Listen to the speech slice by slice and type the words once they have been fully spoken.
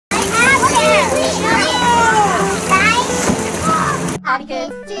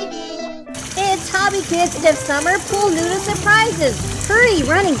HobbyKidsTV. It's Hobby Kids Summer Pool Noodle Surprises. Hurry,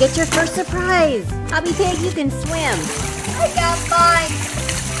 run and get your first surprise. Hobby Pig, you can swim. I got mine.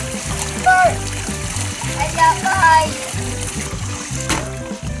 Look, I got mine.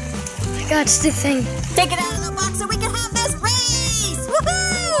 I got the thing. Take it out of the box so we can have this race!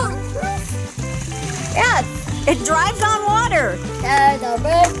 Woohoo! Yes, it drives on water. And a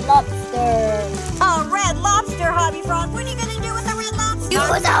red lobster. A red lobster, Hobby Frog. What are you gonna do with a red lobster?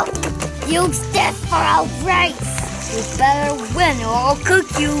 Use this for our race. You better win or I'll cook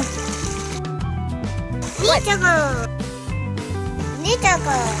you. Nitago.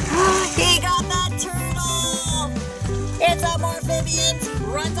 He got that turtle. It's a Morpibians,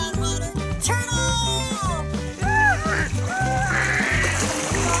 runs on water. Turtle!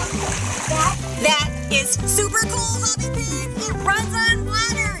 That is super cool, Hobby Pig. It runs on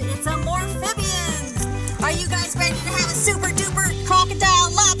water. It's a Morpibians. Are you guys ready to have a super duper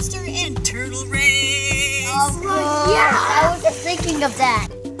crocodile, lobster, and turtle race? Yeah, I was just thinking of that.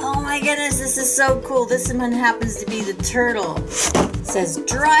 Oh my goodness, this is so cool. This one happens to be the turtle. It says,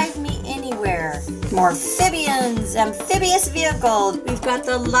 drive me anywhere. Morpibians, amphibious vehicle. We've got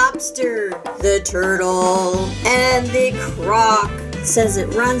the lobster, the turtle, and the croc. It says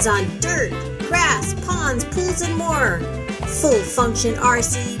it runs on dirt, grass, ponds, pools, and more. Full function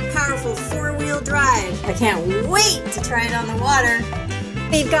RC, powerful 4-wheel drive. I can't wait to try it on the water.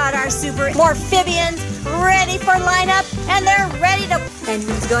 We've got our super Morpibians ready for lineup, and they're ready to... And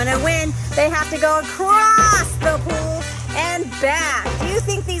who's gonna win? They have to go across the pool and back. Do you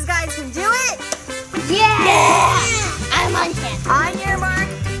think these guys can do it? Yeah! I'm on 10. On your mark,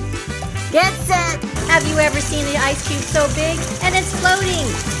 get set. Have you ever seen an ice cube so big and it's floating?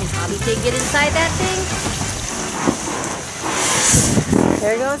 Can Hobby Pig get inside that thing?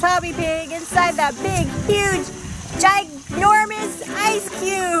 There goes Hobby Pig inside that big, huge, ginormous ice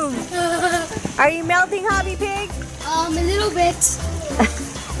cube. Are you melting, Hobby Pig? A little bit.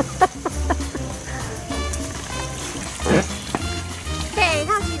 Hey,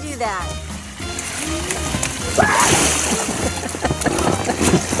 how'd you do that?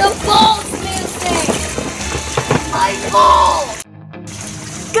 The ball's missing. My ball.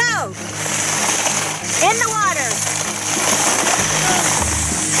 Go! In the water.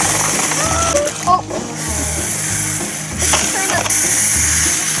 Oh. Turn up.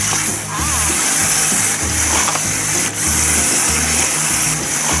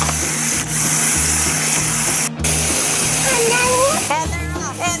 And they're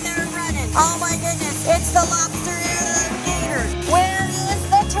off, and they're running. Oh my goodness, it's the lobster and the gator. Where is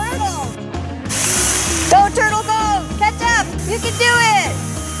the turtle? Go, turtle, go! Catch up! You can do it!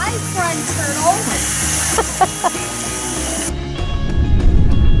 Hi, friend turtle.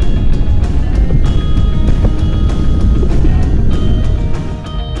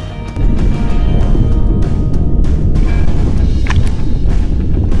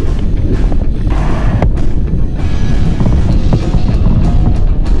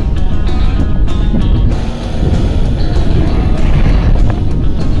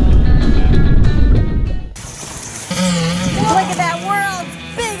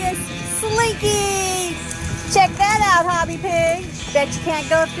 Bet you can't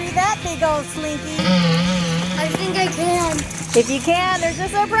go through that big old slinky. I think I can. If you can, there's a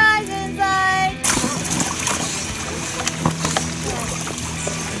surprise inside.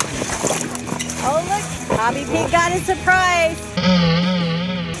 Oh look, Hobby Pig got a surprise.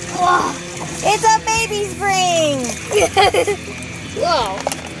 Whoa. It's a baby spring. Whoa,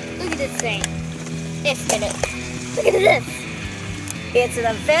 look at this thing. It's gonna, look at this. It's an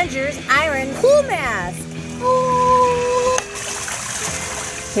Avengers Iron Pool Mask. Oh.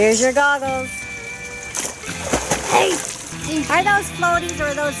 Here's your goggles. Hey! Are those floaties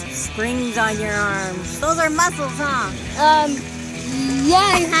or those springs on your arms? Those are muscles, huh?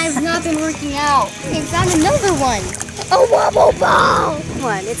 Yeah, it has not been working out. I found another one. A wobble ball!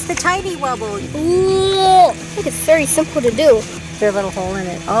 One. It's the tiny wobble. Ooh! I think it's very simple to do. There's a little hole in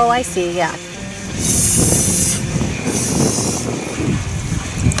it. Oh, I see, yeah.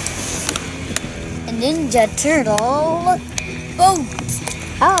 A Ninja Turtle boat.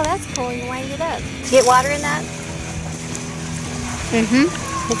 Oh, that's cool. You wind it up. Get water in that? Mm-hmm.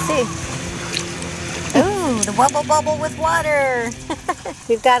 Let's see. Ooh, the wubble bubble with water.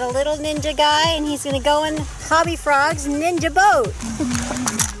 We've got a little ninja guy, and he's going to go in Hobby Frog's ninja boat.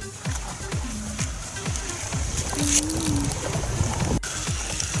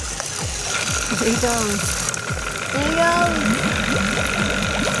 There he goes. There he goes.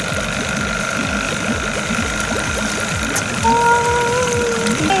 Oh,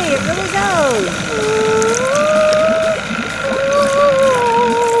 hey, it really goes.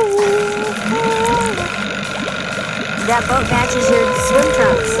 Oh, it matches your swim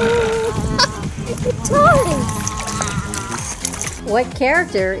trunks. It does. What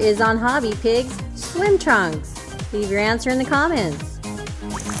character is on Hobby Pig's swim trunks? Leave your answer in the comments.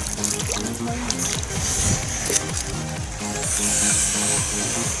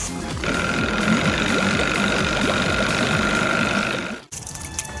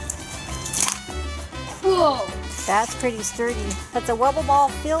 Whoa. That's pretty sturdy. That's a wobble ball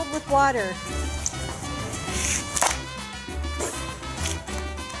filled with water.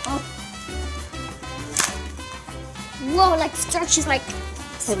 Whoa, like stretches like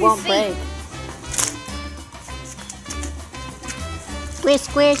 3 It won't feet. break. Squish,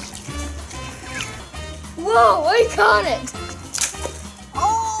 squish. Whoa, I caught it.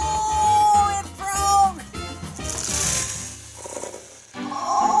 Oh, it broke!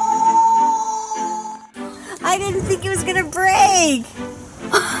 Oh, I didn't think it was gonna break.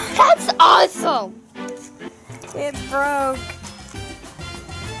 That's awesome. It broke.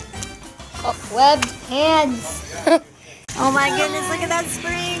 Oh, webbed hands. Oh my goodness, look at that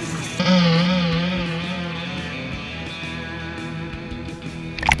spring.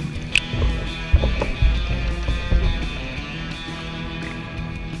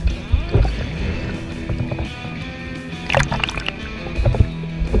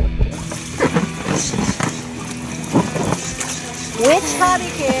 Which hobby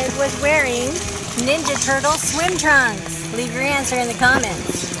kid was wearing Ninja Turtle swim trunks? Leave your answer in the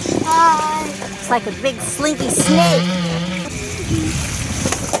comments. It's like a big slinky snake.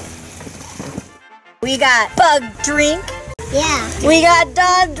 We got bug drink. Yeah. We got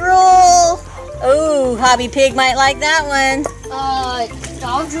dog drool. Oh, Hobby Pig might like that one.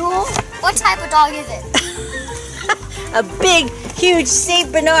 Dog drool? What type of dog is it? A big, huge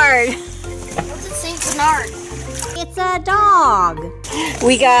Saint Bernard. What's a Saint Bernard? It's a dog.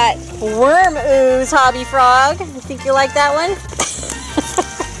 We got worm ooze, Hobby Frog. I think you like that one.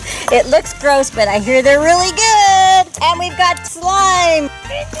 It looks gross, but I hear they're really good. And we've got slime.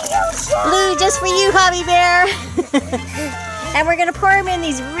 Blue just for you, Hobby Bear. And we're gonna pour them in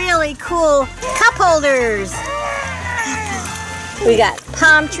these really cool cup holders. We got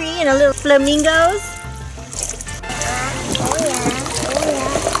palm tree and a little flamingos. Oh yeah.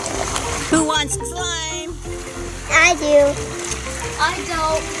 Who wants slime? I do. I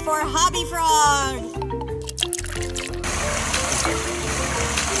don't. For Hobby Frog.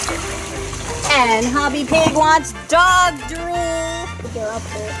 And Hobby Pig wants dog drool. Go up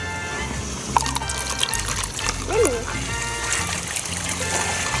there.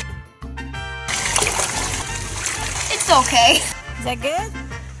 It's okay. Is that good?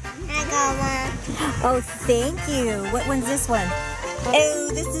 I got one. Oh, thank you. What one's this one? Oh,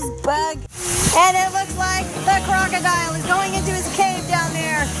 this is Bug. And it looks like the crocodile is going into his cave down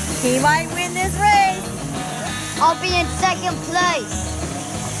there. He might win this race. I'll be in second place.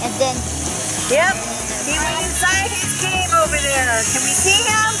 And then, Yep, he went inside his cave over there. Can we see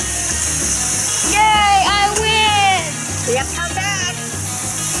him? yay, I win! Yep, come back.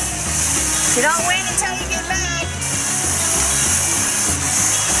 You don't wait until you get back.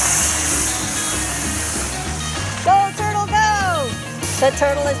 Go, turtle, go! The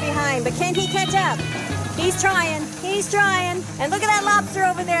turtle is behind, but can he catch up? He's trying, he's trying. And look at that lobster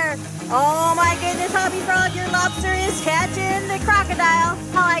over there. Oh my goodness, Hobby Frog, your lobster is catching the crocodile.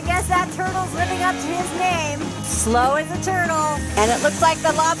 Oh, I guess that turtle's living up to his name. Slow as a turtle. And it looks like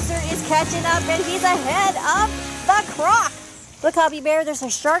the lobster is catching up and he's ahead of the croc. Look, Hobby Bear, there's a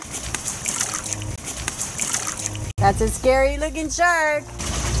shark. That's a scary looking shark.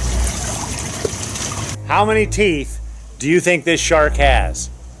 How many teeth do you think this shark has?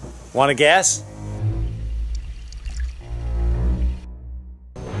 Want to guess?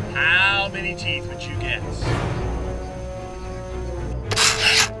 How many teeth would you guess?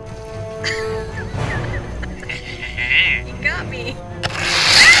 Got me.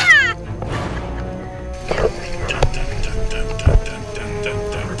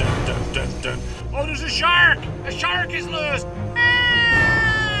 Oh, there's a shark! A shark is loose!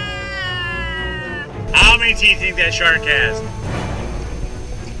 How many teeth do you think that shark has?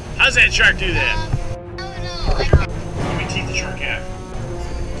 How's that shark do that? How many teeth does the shark have?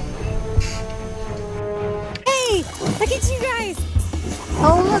 Hey, look at you guys.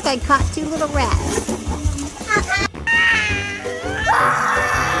 Oh, look, I caught 2 little rats.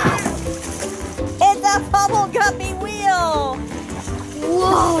 It's a bubble guppy wheel.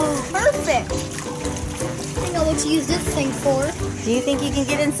 Whoa! Perfect. I know what to use this thing for. Do you think you can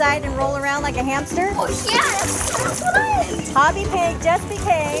get inside and roll around like a hamster? Oh yeah, that's what I am. Hobby Pig just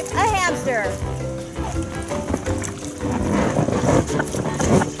became a hamster.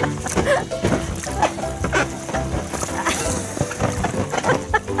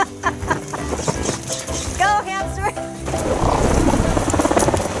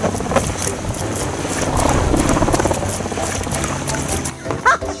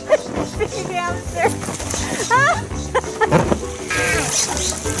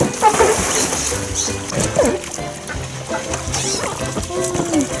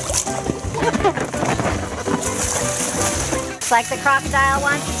 Looks like the crocodile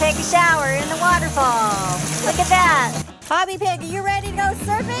wants to take a shower in the waterfall. Look at that. Hobby Pig, are you ready to go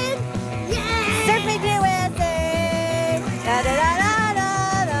surfing? Yeah! Surfing USA! Da da da da da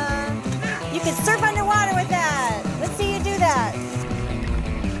da. You can surf underwater with that. Let's see you do that.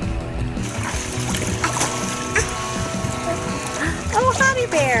 Oh, Hobby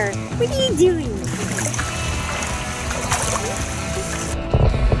Bear, what are you doing?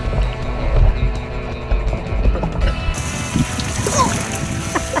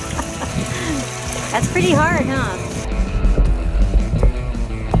 That's pretty hard, huh?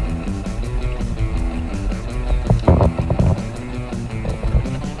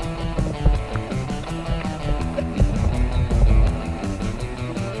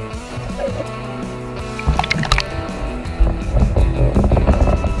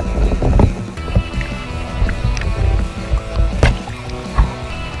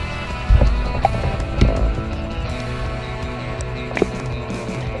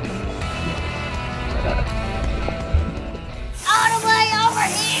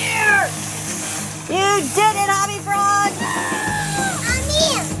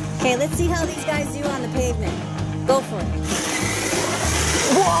 Okay, let's see how these guys do on the pavement. Go for it.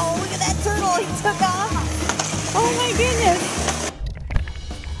 Whoa, look at that turtle. He took off. Oh my goodness.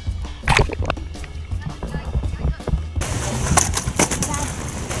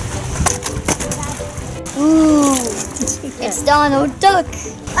 Ooh, it's Donald Duck.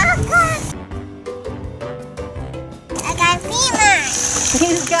 I got Mima.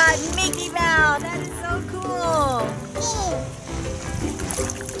 He's got Mickey Mouse. That is so cool.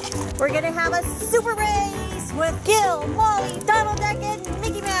 We're gonna have a super race with Gil, Molly, Donald Duck, and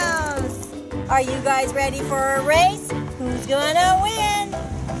Mickey Mouse. Are you guys ready for a race? Who's gonna win?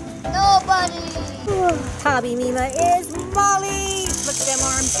 Nobody. Hobby Mima is Molly. Look at them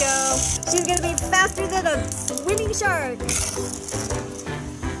arms go. She's gonna be faster than a swimming shark.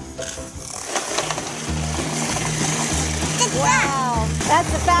 Wow,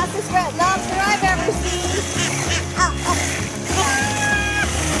 that's the fastest red lobster I've ever seen.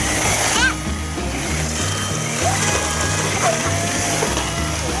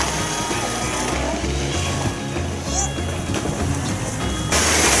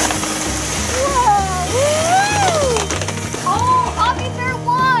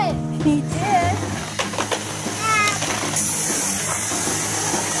 He did.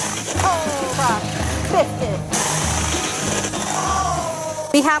 Oh, twisted.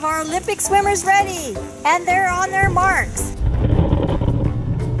 We have our Olympic swimmers ready, and they're on their marks.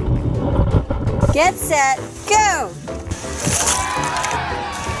 Get set, go!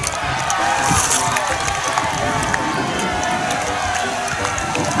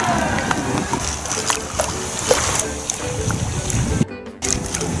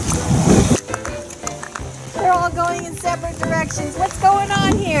 They're all going in separate directions. What's going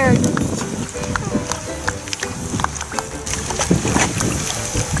on here?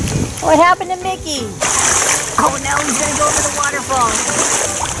 What happened to Mickey? Oh no, he's gonna go over the waterfall.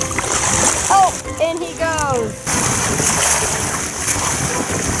 Oh, and he goes.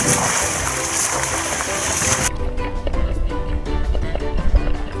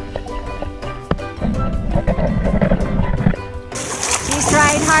 She's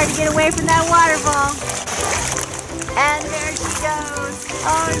trying hard to get away from that waterfall. And there she goes.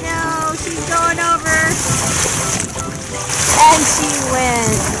 Oh no, she's going over. And she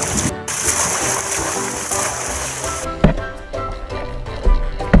wins.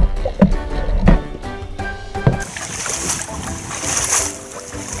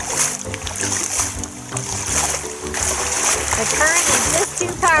 The current is just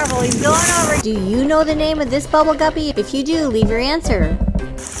too powerful. He's going over. Do you know the name of this bubble guppy? If you do, leave your answer.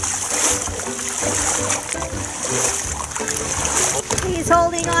 He's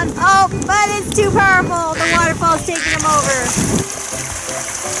holding on. Oh, but it's too powerful. The waterfall's taking him over.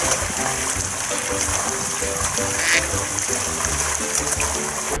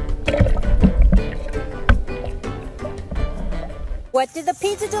 What did the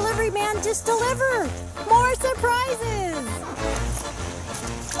pizza delivery man just deliver? More surprises!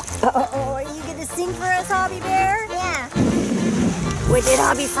 Uh-oh, are you gonna sing for us, Hobby Bear? Yeah. What did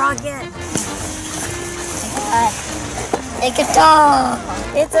Hobby Frog get? A guitar.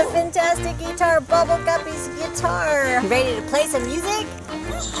 It's a fantastic guitar, Bubble Guppy's guitar. Ready to play some music?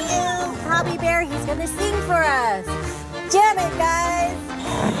 Hobby Bear, he's gonna sing for us. Jam it, guys!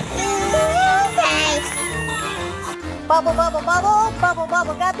 Okay. Bubble, bubble, bubble, bubble,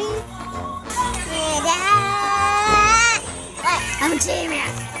 bubble, Guppy. I'm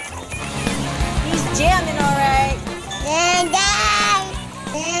jamming. He's jamming, all right.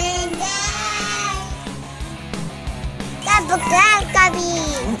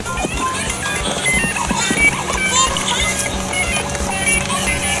 Guppies.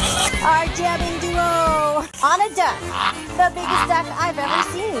 Our jamming duo on a duck. The biggest duck I've ever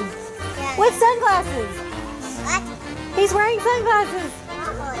seen. Yeah. With sunglasses. What? He's wearing sunglasses.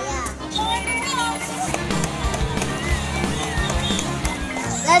 Oh, yeah.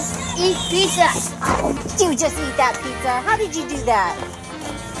 Let's eat pizza. You just eat that pizza. How did you do that?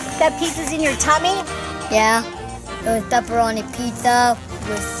 That pizza's in your tummy? Yeah. It was pepperoni pizza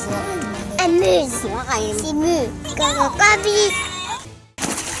with slime. And moon. Slime. See moon. Go Guppies.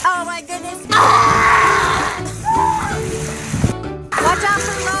 Oh my goodness. Watch out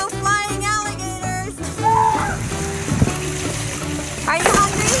for low-flying alligators. Are you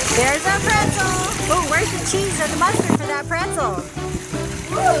hungry? There's our pretzel. Oh, where's the cheese or the mustard for that pretzel?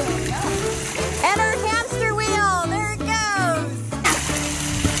 And our hamster wheel. There it goes.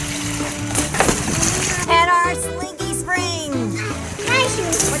 And our slinky spring.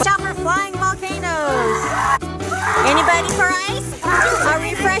 Watch out for flying volcanoes. Anybody for ice? A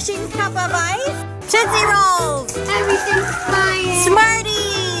refreshing cup of ice? Tootsie Rolls! Everything's flying.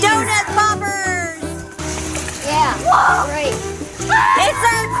 Smarties! Donut poppers! Yeah. Right. It's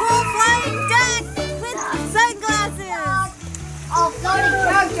our cool flying duck with sunglasses! Oh, floating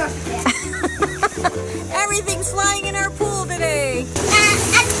character. Everything's flying in our pool today!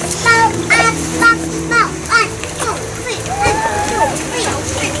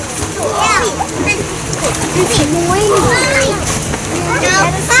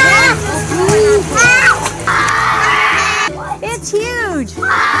 It's huge!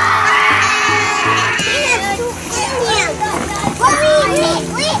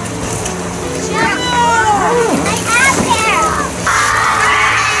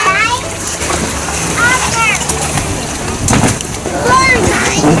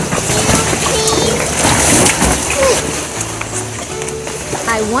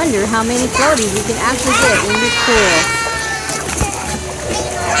 I wonder how many floaties we can actually get in this pool.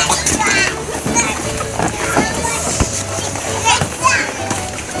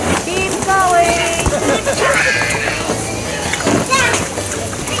 Keep going!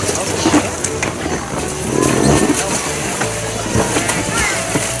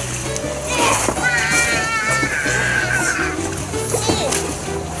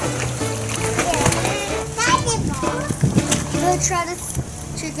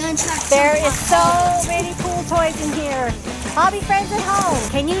 There is so many pool toys in here. Hobby friends at home,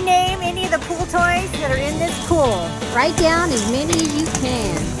 can you name any of the pool toys that are in this pool? Write down as many as you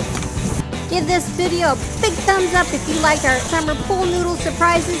can. Give this video a big thumbs up if you liked our summer pool noodle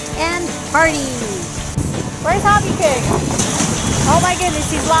surprises and parties. Where's Hobby Pig? Oh my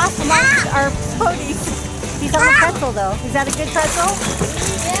goodness, he's lost amongst our floaties. He's on a pretzel though. Is that a good pretzel?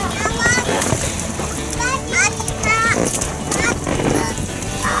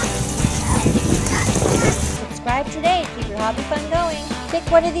 Subscribe today to keep your hobby fun going. Pick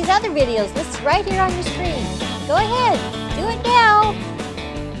one of these other videos listed right here on your screen. Go ahead, do it now.